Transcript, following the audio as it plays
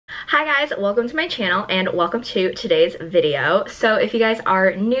Hi guys, welcome to my channel and welcome to today's video. So if you guys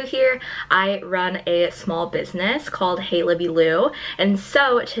are new here, I run a small business called Hey Libby Lou, and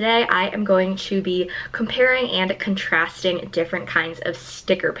so today I am going to be comparing and contrasting different kinds of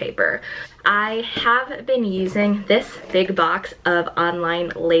sticker paper. I have been using this big box of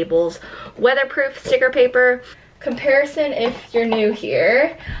Online Labels Weatherproof sticker paper. Comparison if you're new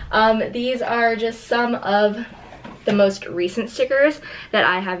here, these are just some of the most recent stickers that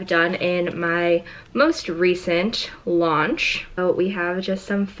I have done in my most recent launch. So we have just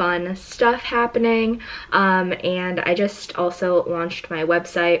some fun stuff happening, and I just also launched my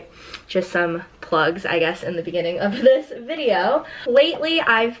website. Just some plugs, I guess, in the beginning of this video. Lately,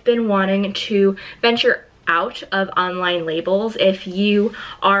 I've been wanting to venture out of online labels. If you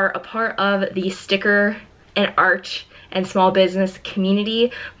are a part of the sticker and art and small business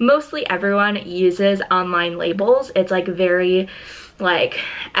community, mostly everyone uses online labels. It's like very, like,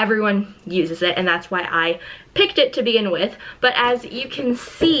 everyone uses it, and that's why I picked it to begin with. But as you can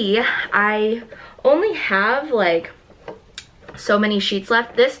see, I only have like so many sheets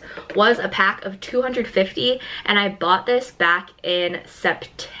left. This was a pack of 250 and I bought this back in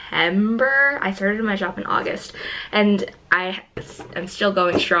September. I started my shop in August and I'm still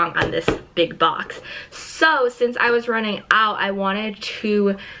going strong on this big box. So since I was running out, I wanted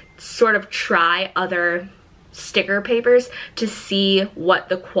to sort of try other sticker papers to see what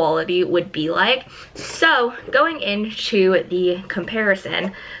the quality would be like. So going into the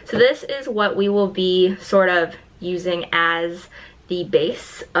comparison, so this is what we will be sort of using as the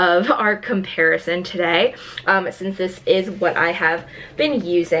base of our comparison today, since this is what I have been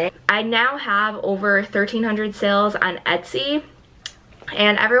using. I now have over 1,300 sales on Etsy,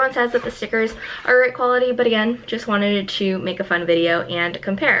 and everyone says that the stickers are great quality, but again, just wanted to make a fun video and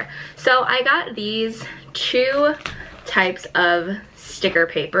compare. So I got these two types of sticker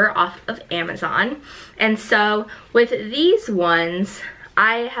paper off of Amazon, and so with these ones,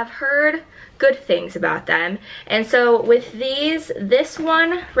 I have heard good things about them. And so with these, this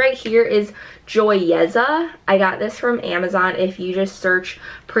one right here is Joyeza. I got this from Amazon. If you just search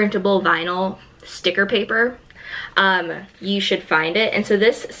printable vinyl sticker paper, you should find it. And so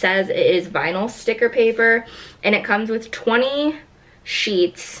this says it is vinyl sticker paper, and it comes with 20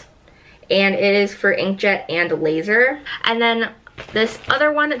 sheets, and it is for inkjet and laser. And then this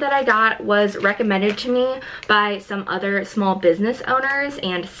other one that I got was recommended to me by some other small business owners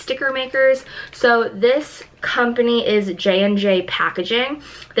and sticker makers. So this company is J&J Packaging.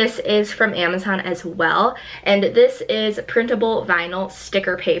 This is from Amazon as well, and this is printable vinyl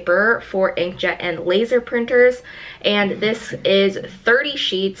sticker paper for inkjet and laser printers, and this is 30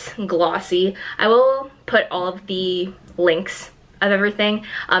 sheets, glossy. I will put all of the links of everything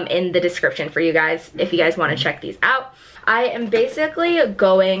in the description for you guys if you guys want to check these out. I am basically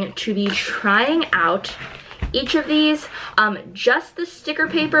going to be trying out each of these, just the sticker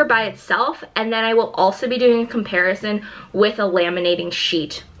paper by itself, and then I will also be doing a comparison with a laminating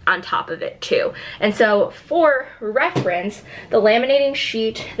sheet on top of it too. And so for reference, the laminating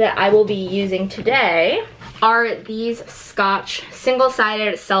sheet that I will be using today are these Scotch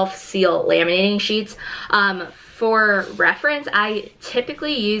single-sided self-seal laminating sheets. For reference, I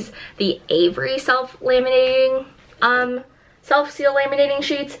typically use the Avery self-seal laminating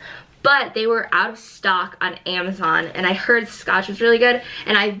sheets, but they were out of stock on Amazon, and I heard Scotch was really good,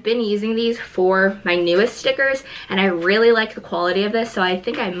 and I've been using these for my newest stickers, and I really like the quality of this, so I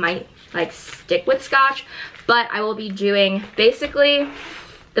think I might like stick with Scotch. But I will be doing basically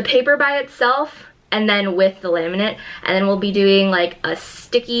the paper by itself and then with the laminate, and then we'll be doing like a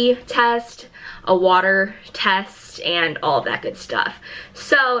sticky test, a water test, and all of that good stuff.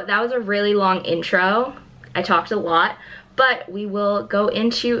 So that was a really long intro. I talked a lot, but we will go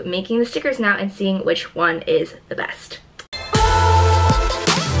into making the stickers now and seeing which one is the best.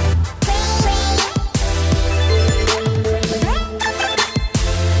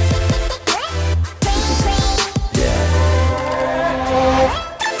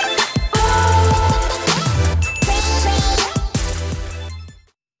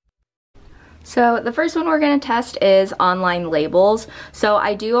 So the first one we're going to test is Online Labels. So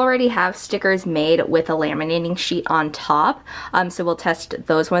I do already have stickers made with a laminating sheet on top, so we'll test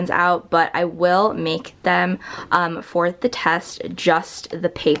those ones out, but I will make them for the test just the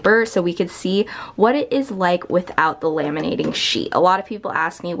paper so we could see what it is like without the laminating sheet. A lot of people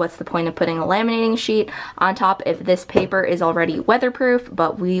ask me what's the point of putting a laminating sheet on top if this paper is already weatherproof,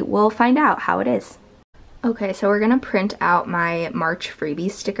 but we will find out how it is. Okay, so we're gonna print out my March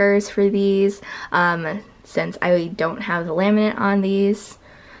freebie stickers for these, since I don't have the laminate on these.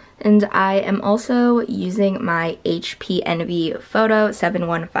 And I am also using my HP Envy Photo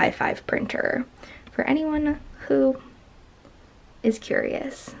 7155 printer for anyone who is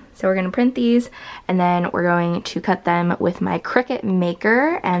curious. So we're gonna print these and then we're going to cut them with my Cricut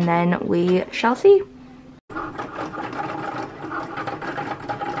Maker and then we shall see.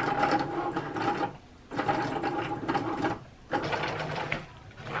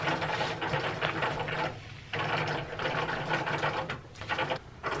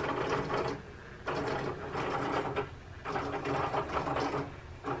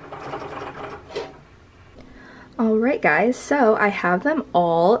 Alright guys, so I have them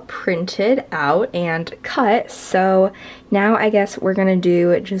all printed out and cut, so now I guess we're gonna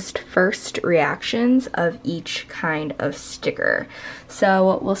do just first reactions of each kind of sticker.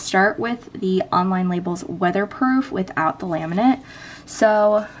 So we'll start with the Online Labels Weatherproof without the laminate.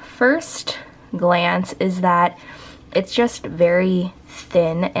 So first glance is that it's just very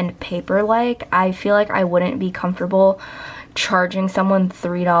thin and paper-like. I feel like I wouldn't be comfortable charging someone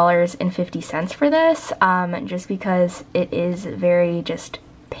 $3.50 for this, just because it is very just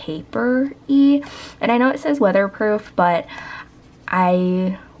paper-y. And I know it says weatherproof, but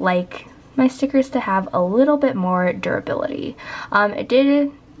I like my stickers to have a little bit more durability. It did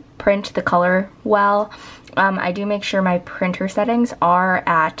print the color well. I do make sure my printer settings are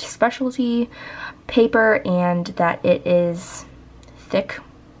at specialty paper and that it is thick,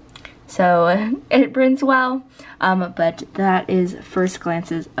 so it prints well, but that is first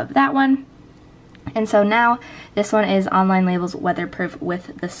glances of that one. And so now this one is Online Labels Weatherproof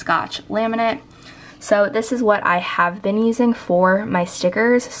with the Scotch Laminate. So this is what I have been using for my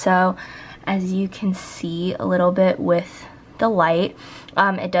stickers. So as you can see a little bit with the light,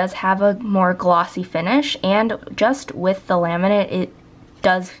 it does have a more glossy finish, and just with the laminate it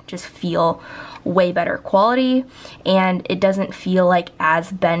does just feel way better quality, and it doesn't feel like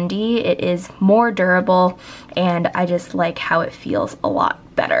as bendy. It is more durable, and I just like how it feels a lot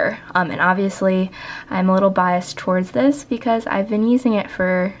better. And obviously I'm a little biased towards this because I've been using it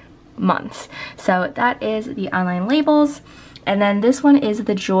for months. So that is the Online Labels. And then this one is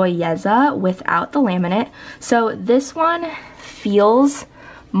the Joyeza without the laminate. So this one feels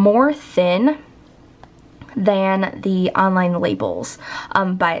more thin than the Online Labels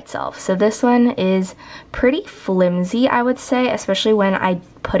by itself. So this one is pretty flimsy, I would say, especially when I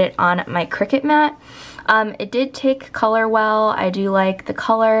put it on my Cricut mat. It did take color well. I do like the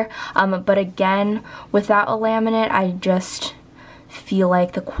color, but again, without a laminate, I just feel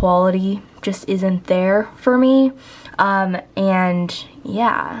like the quality just isn't there for me. And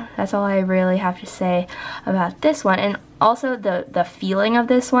yeah, that's all I really have to say about this one. And also the feeling of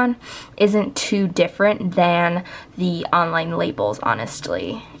this one isn't too different than the Online Labels,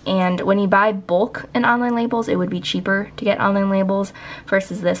 honestly. And when you buy bulk in Online Labels, it would be cheaper to get Online Labels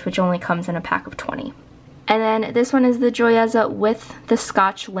versus this, which only comes in a pack of 20. And then this one is the Joyeza with the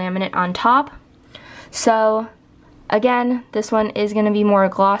Scotch Laminate on top. So again, this one is going to be more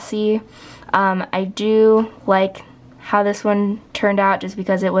glossy. I do like how this one turned out just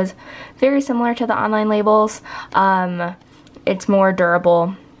because it was very similar to the Online Labels. It's more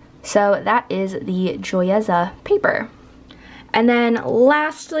durable. So that is the Joyeza paper. And then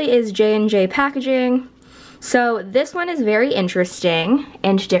lastly is J&J packaging. So this one is very interesting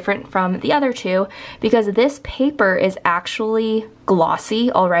and different from the other two because this paper is actually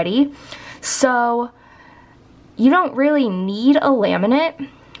glossy already. So you don't really need a laminate,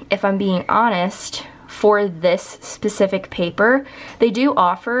 if I'm being honest, for this specific paper. They do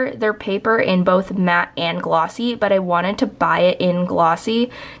offer their paper in both matte and glossy, but I wanted to buy it in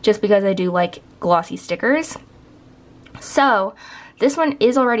glossy just because I do like glossy stickers. So this one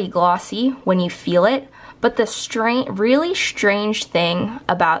is already glossy when you feel it, but the really strange thing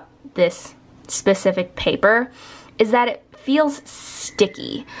about this specific paper is that it feels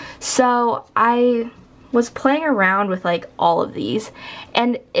sticky. So I was playing around with like all of these,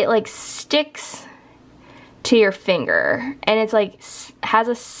 and it like sticks to your finger, and it's like has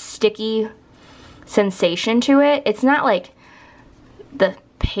a sticky sensation to it. It's not like the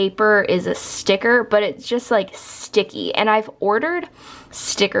paper is a sticker, but it's just like sticky. And I've ordered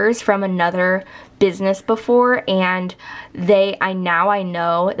stickers from another business before, and I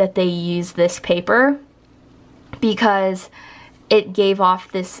know that they use this paper because it gave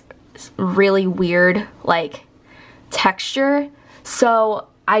off this really weird like texture. So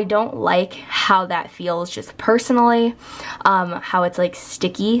I don't like how that feels just personally, how it's like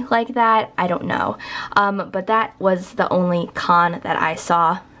sticky like that. I don't know. But that was the only con that I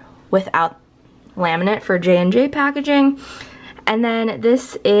saw without laminate for J&J packaging. And then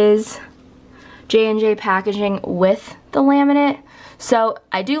this is J&J packaging with the laminate. So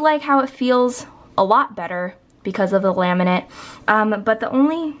I do like how it feels a lot better because of the laminate, but the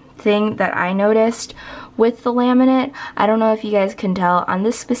only thing that I noticed with the laminate, I don't know if you guys can tell on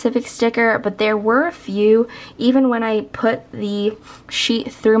this specific sticker, but there were a few, even when I put the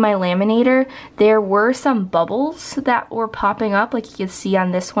sheet through my laminator, there were some bubbles that were popping up, like you can see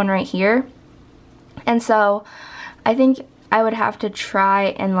on this one right here. And so I think I would have to try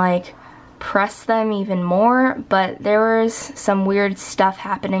and like press them even more, but there was some weird stuff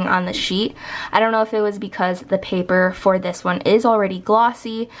happening on the sheet. I don't know if it was because the paper for this one is already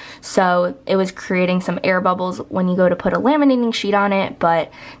glossy, so it was creating some air bubbles when you go to put a laminating sheet on it,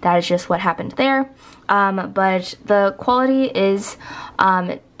 but that is just what happened there. But the quality is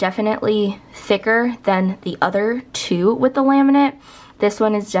definitely thicker than the other two with the laminate. This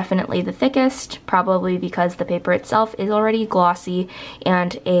one is definitely the thickest, probably because the paper itself is already glossy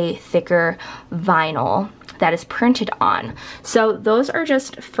and a thicker vinyl that is printed on. So those are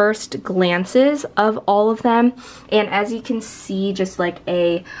just first glances of all of them. And as you can see, just like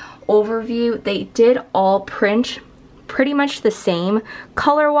a overview, they did all print pretty much the same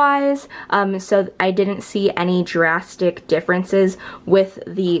color-wise, so I didn't see any drastic differences with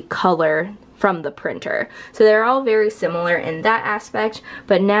the color from the printer. So they're all very similar in that aspect,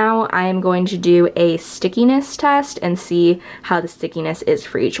 but now I am going to do a stickiness test and see how the stickiness is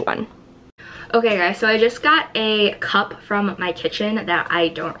for each one. Okay guys, so I just got a cup from my kitchen that I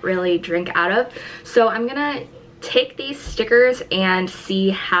don't really drink out of, so I'm gonna take these stickers and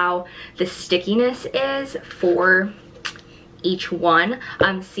see how the stickiness is for each one,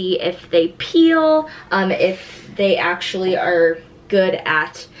 see if they peel, if they actually are good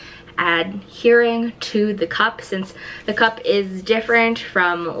at adhering to the cup, since the cup is different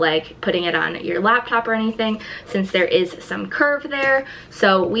from like putting it on your laptop or anything, since there is some curve there.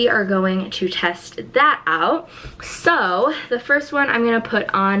 So we are going to test that out. So the first one I'm going to put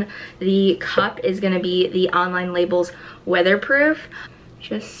on the cup is going to be the Online Labels Weatherproof.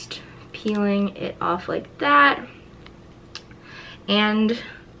 Just peeling it off like that, and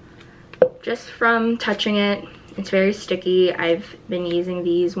just from touching it, it's very sticky. I've been using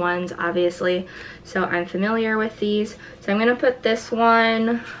these ones obviously, so I'm familiar with these. So I'm gonna put this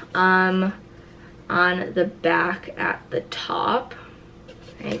one on the back at the top,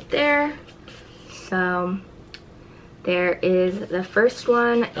 right there. So there is the first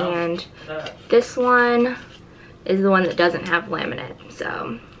one, and this one is the one that doesn't have laminate.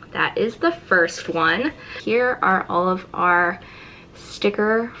 So that is the first one. Here are all of our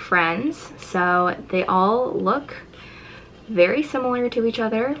sticker friends, so they all look very similar to each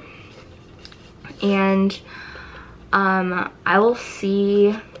other, and I will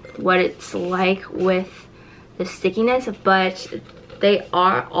see what it's like with the stickiness, but they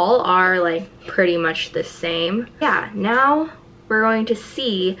all are like pretty much the same. Yeah, now we're going to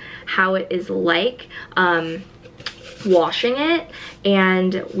see how it is like washing it,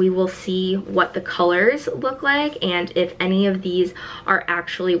 and we will see what the colors look like and if any of these are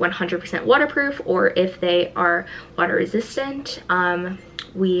actually 100% waterproof or if they are water resistant.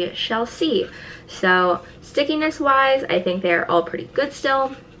 We shall see. So stickiness wise, I think they're all pretty good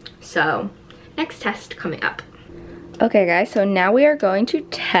still. So next test coming up. Okay guys, so now we are going to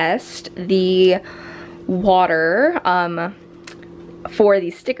test the water for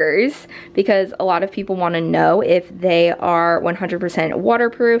these stickers, because a lot of people want to know if they are 100%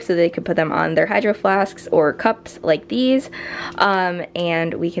 waterproof so they could put them on their hydro flasks or cups like these,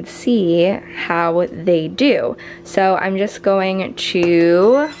 and we can see how they do. So I'm just going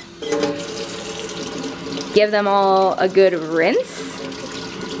to give them all a good rinse,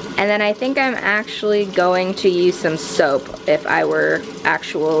 and then I think I'm actually going to use some soap if I were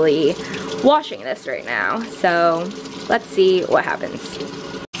actually washing this right now. So let's see what happens.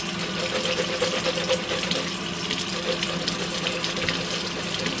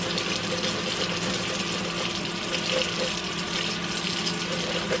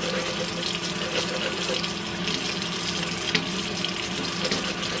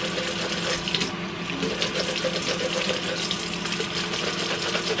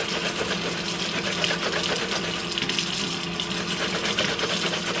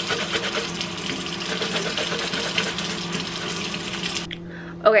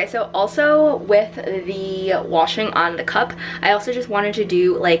 Okay, so also with the washing on the cup, I also just wanted to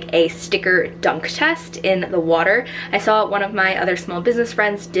do like a sticker dunk test in the water. I saw one of my other small business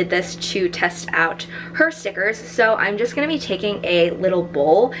friends did this to test out her stickers. So I'm just gonna be taking a little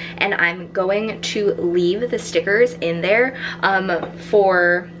bowl and I'm going to leave the stickers in there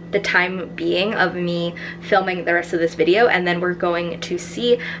for the time being of me filming the rest of this video, and then we're going to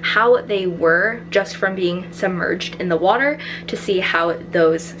see how they were just from being submerged in the water to see how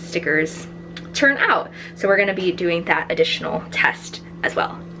those stickers turn out. So we're gonna be doing that additional test as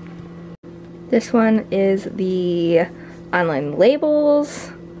well. This one is the Online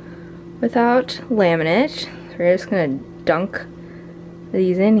Labels without laminate. So we're just gonna dunk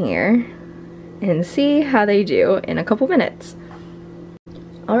these in here and see how they do in a couple minutes.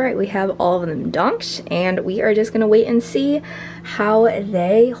 Alright, we have all of them dunked, and we are just gonna wait and see how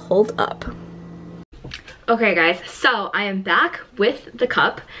they hold up. Okay guys, so I am back with the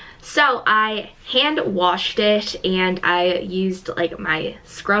cup. So I hand washed it, and I used like my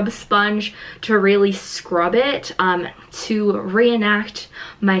scrub sponge to really scrub it to reenact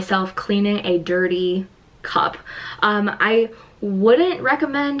myself cleaning a dirty cup. I wouldn't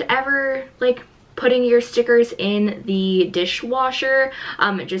recommend ever like putting your stickers in the dishwasher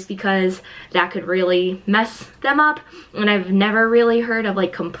just because that could really mess them up, and I've never really heard of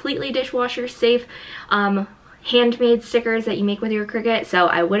like completely dishwasher safe handmade stickers that you make with your Cricut, so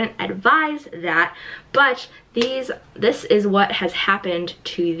I wouldn't advise that. But this is what has happened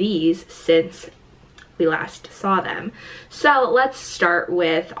to these since we last saw them. So let's start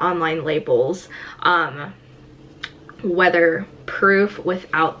with Online Labels Weatherproof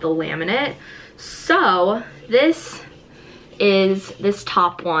without the laminate. So this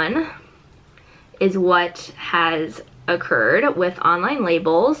top one is what has occurred with Online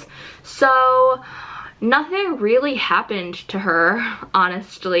Labels. So nothing really happened to her,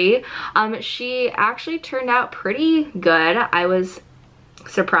 honestly. She actually turned out pretty good. I was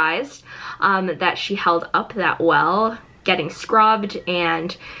surprised that she held up that well, getting scrubbed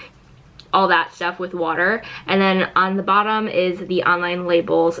and all that stuff with water. And then on the bottom is the Online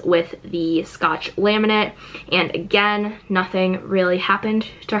Labels with the Scotch Laminate, and again, nothing really happened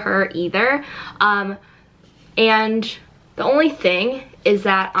to her either. And the only thing is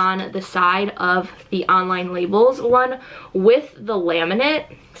that on the side of the Online Labels one with the laminate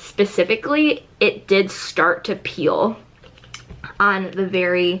specifically, it did start to peel on the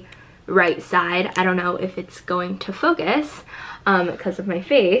very right side. I don't know if it's going to focus because of my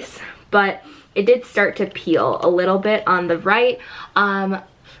face, but it did start to peel a little bit on the right.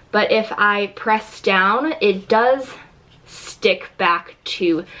 But if I press down, it does stick back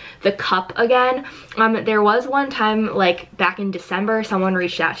to the cup again. There was one time, like back in December, someone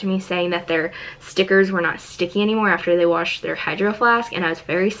reached out to me saying that their stickers were not sticky anymore after they washed their Hydro Flask, and I was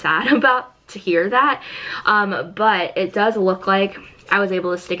very sad about to hear that. But it does look like I was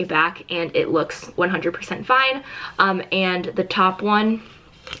able to stick it back, and it looks 100% fine. And the top one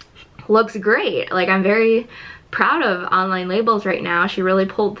looks great. Like, I'm very proud of Online Labels right now. She really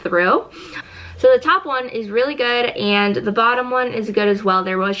pulled through. So the top one is really good, and the bottom one is good as well.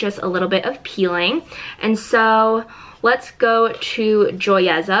 There was just a little bit of peeling. And so let's go to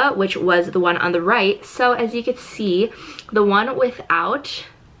Joyeza, which was the one on the right. So as you can see, the one without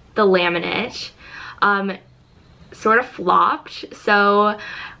the laminate sort of flopped. So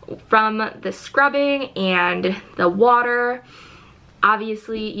from the scrubbing and the water,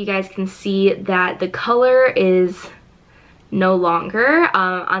 obviously you guys can see that the color is no longer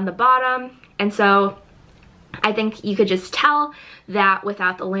on the bottom. And so I think you could just tell that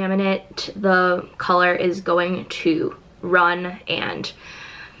without the laminate, the color is going to run and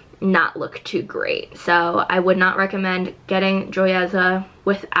not look too great. So I would not recommend getting Joyeza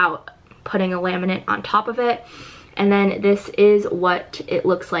without putting a laminate on top of it. And then this is what it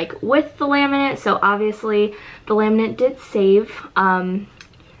looks like with the laminate. So obviously the laminate did save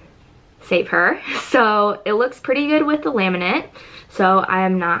her. So it looks pretty good with the laminate. So I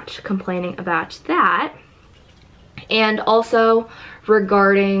am not complaining about that. And also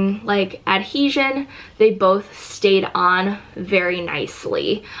regarding like adhesion, they both stayed on very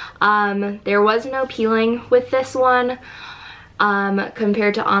nicely. There was no peeling with this one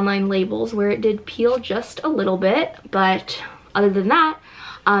compared to Online Labels, where it did peel just a little bit, but other than that,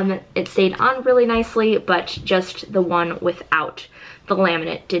 it stayed on really nicely, but just the one without the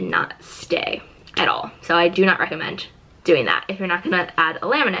laminate did not stay at all. So I do not recommend doing that if you're not gonna add a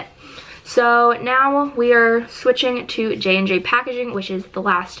laminate. So now we are switching to J&J Packaging, which is the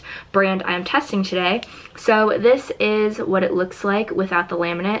last brand I am testing today. So this is what it looks like without the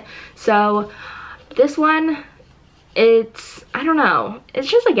laminate. So this one, it's, I don't know, it's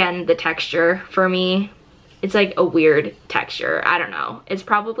just, again, the texture for me. It's like a weird texture. I don't know. It's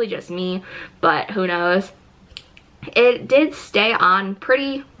probably just me, but who knows. It did stay on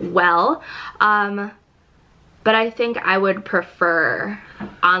pretty well, but I think I would prefer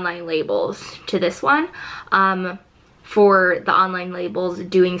Online Labels to this one. for the Online Labels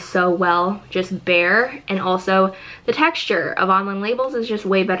doing so well just bare, and also the texture of Online Labels is just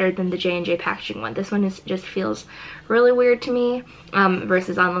way better than the J&J packaging one. This one just feels really weird to me,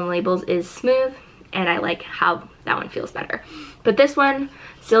 versus Online Labels is smooth, and I like how that one feels better. But this one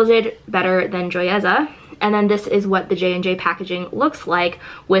still did better than Joyeza. And then this is what the J&J packaging looks like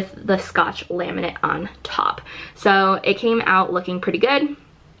with the Scotch Laminate on top. So it came out looking pretty good.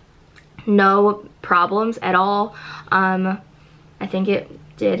 No problems at all. I think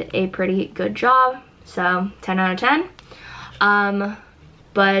it did a pretty good job. So 10 out of 10.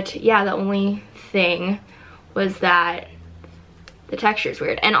 But yeah, the only thing was that the texture is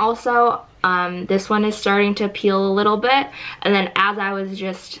weird. And also, this one is starting to peel a little bit. And then as I was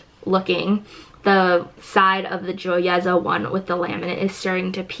just looking, the side of the Joyeza one with the laminate is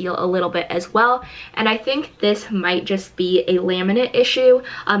starting to peel a little bit as well. And I think this might just be a laminate issue.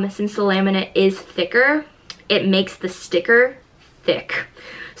 Since the laminate is thicker, it makes the sticker thick.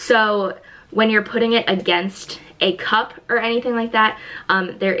 So when you're putting it against a cup or anything like that,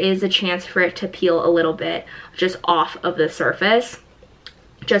 there is a chance for it to peel a little bit just off of the surface,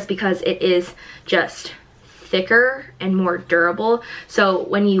 just because it is just thicker and more durable. So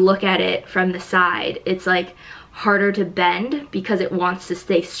when you look at it from the side, it's like harder to bend because it wants to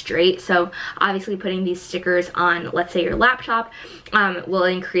stay straight. So obviously putting these stickers on, let's say your laptop, will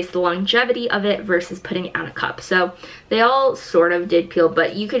increase the longevity of it versus putting it on a cup. So they all sort of did peel,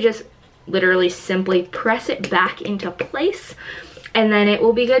 but you could just literally simply press it back into place and then it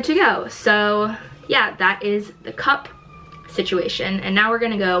will be good to go. So yeah, that is the cup situation. And now we're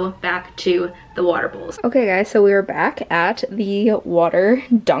gonna go back to the water bowls. Okay guys, so we are back at the water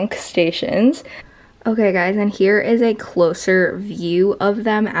dunk stations. Okay guys, and here is a closer view of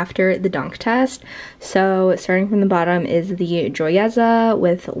them after the dunk test. So starting from the bottom is the Joyeza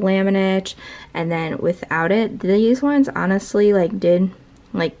with laminate, and then without it, these ones honestly did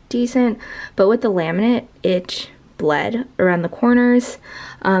decent, but with the laminate it bled around the corners.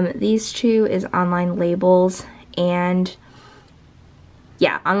 These two is Online Labels, and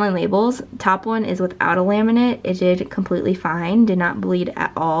yeah, Online Labels. Top one is without a laminate. It did completely fine, did not bleed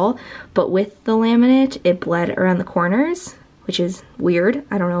at all. But with the laminate, it bled around the corners, which is weird.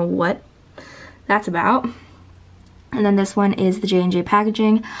 I don't know what that's about. And then this one is the J&J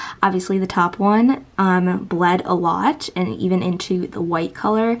packaging. Obviously the top one bled a lot and even into the white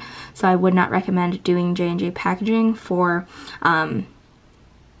color. So I would not recommend doing J&J packaging for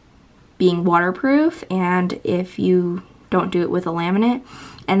being waterproof, and if you don't do it with a laminate.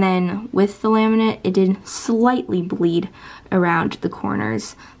 And then with the laminate, it did slightly bleed around the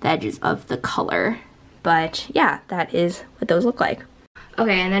corners, the edges of the color. But yeah, that is what those look like.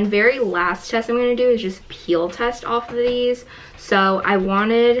 Okay, and then very last test I'm gonna do is just peel test off of these. So I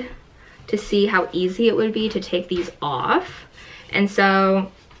wanted to see how easy it would be to take these off. And so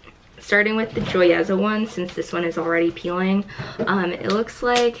starting with the Joyeza one, since this one is already peeling, it looks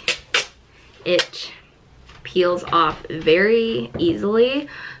like it peels off very easily,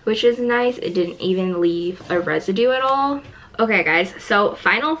 which is nice. It didn't even leave a residue at all. Okay guys, so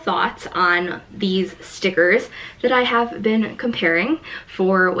final thoughts on these stickers that I have been comparing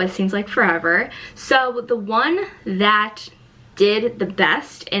for what seems like forever. So the one that did the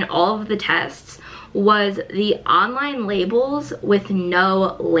best in all of the tests was the Online Labels with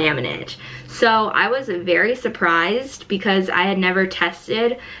no laminate. So I was very surprised because I had never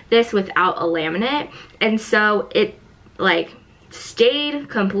tested this without a laminate, and so it stayed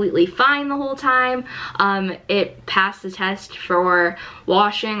completely fine the whole time. It passed the test for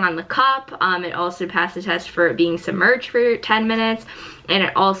washing on the cup. It also passed the test for it being submerged for 10 minutes, and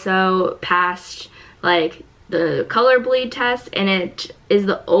it also passed the color bleed test, and it is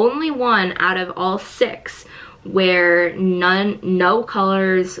the only one out of all 6 where no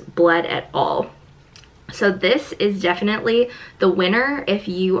colors bled at all. So this is definitely the winner if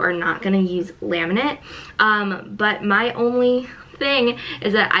you are not going to use laminate. But my only thing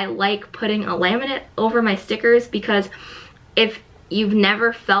is that I like putting a laminate over my stickers, because if you've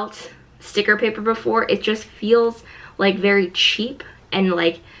never felt sticker paper before, it just feels very cheap and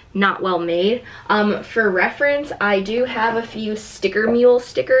not well made. For reference, I do have a few Sticker Mule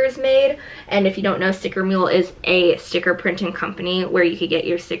stickers made, and if you don't know, Sticker Mule is a sticker printing company where you could get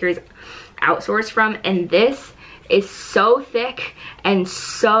your stickers outsourced from, and this is so thick and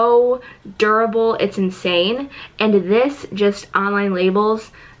so durable, it's insane. And this just Online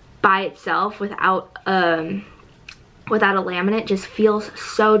Labels by itself without a laminate just feels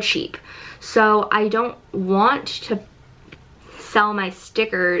so cheap. So I don't want to sell my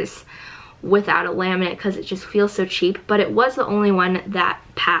stickers without a laminate because it just feels so cheap, but it was the only one that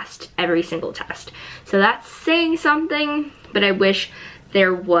passed every single test. So that's saying something, but I wish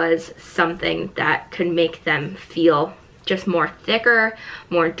there was something that could make them feel just more thicker,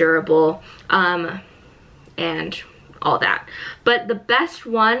 more durable, and all that. But the best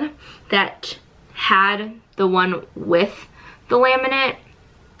one that had the one with the laminate,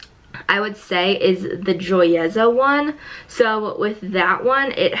 I would say, is the Joyeza one. So with that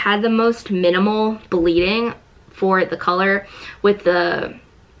one, it had the most minimal bleeding for the color with the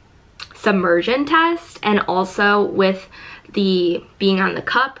submersion test, and also with the being on the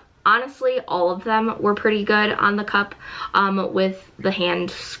cup. Honestly, all of them were pretty good on the cup, with the hand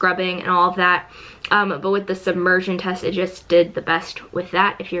scrubbing and all of that. But with the submersion test, it just did the best with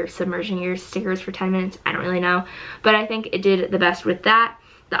that. If you're submerging your stickers for 10 minutes, I don't really know. But I think it did the best with that.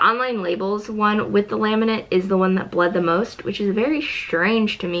 The Online Labels one with the laminate is the one that bled the most, which is very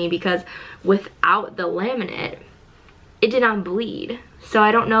strange to me because without the laminate, it did not bleed. So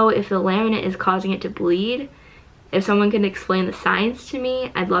I don't know if the laminate is causing it to bleed. If someone can explain the science to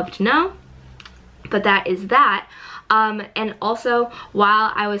me, I'd love to know. But that is that. And also,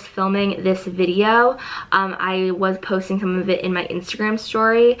 while I was filming this video, I was posting some of it in my Instagram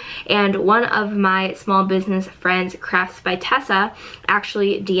story, and one of my small business friends, Crafts by Tessa,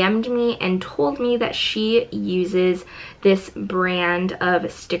 actually DM'd me and told me that she uses this brand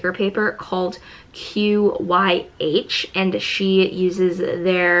of sticker paper called QYH, and she uses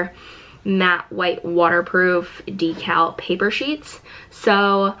their matte white waterproof decal paper sheets.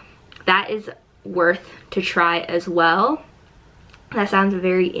 So that is worth to try as well. That sounds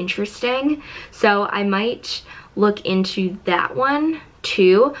very interesting. So I might look into that one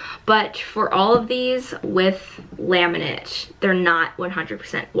too. But for all of these with laminate, they're not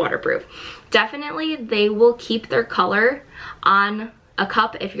 100% waterproof. Definitely they will keep their color on a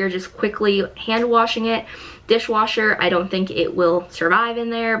cup if you're just quickly hand washing it. Dishwasher, I don't think it will survive in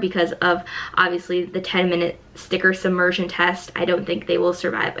there because of obviously the 10-minute sticker submersion test. I don't think they will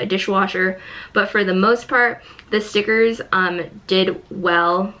survive a dishwasher, but for the most part, the stickers did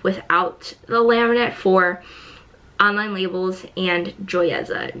well without the laminate for Online Labels and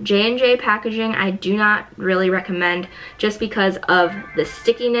Joyeza. J&J packaging I do not really recommend just because of the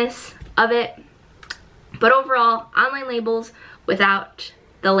stickiness of it, but overall, Online Labels without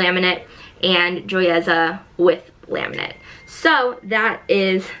the laminate and Joyeza with laminate. So that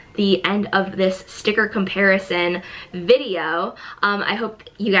is the end of this sticker comparison video. I hope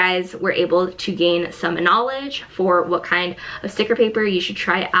you guys were able to gain some knowledge for what kind of sticker paper you should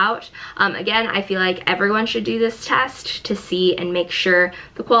try out. Again, I feel like everyone should do this test to see and make sure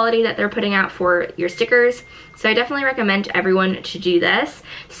the quality that they're putting out for your stickers. So I definitely recommend everyone to do this.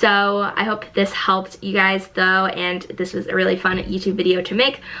 So I hope this helped you guys though, and this was a really fun YouTube video to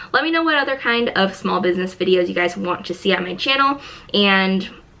make. Let me know what other kind of small business videos you guys want to see on my channel and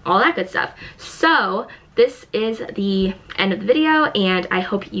all that good stuff. So this is the end of the video, and I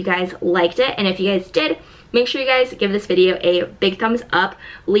hope you guys liked it. And if you guys did, make sure you guys give this video a big thumbs up,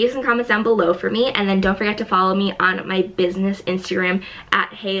 leave some comments down below for me, and then don't forget to follow me on my business Instagram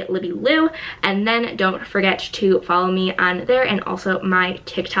at HeyLibbyLou, and then don't forget to follow me on there and also my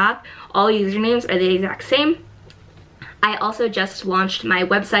TikTok. All usernames are the exact same. I also just launched my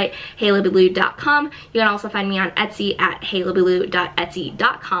website, heylibbylou.com. You can also find me on Etsy at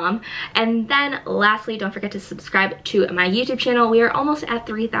heylibbylou.etsy.com. And then lastly, don't forget to subscribe to my YouTube channel. We are almost at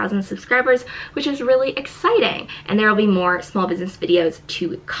 3,000 subscribers, which is really exciting. And there will be more small business videos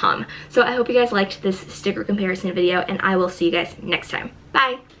to come. So I hope you guys liked this sticker comparison video, and I will see you guys next time.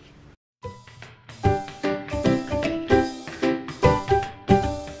 Bye!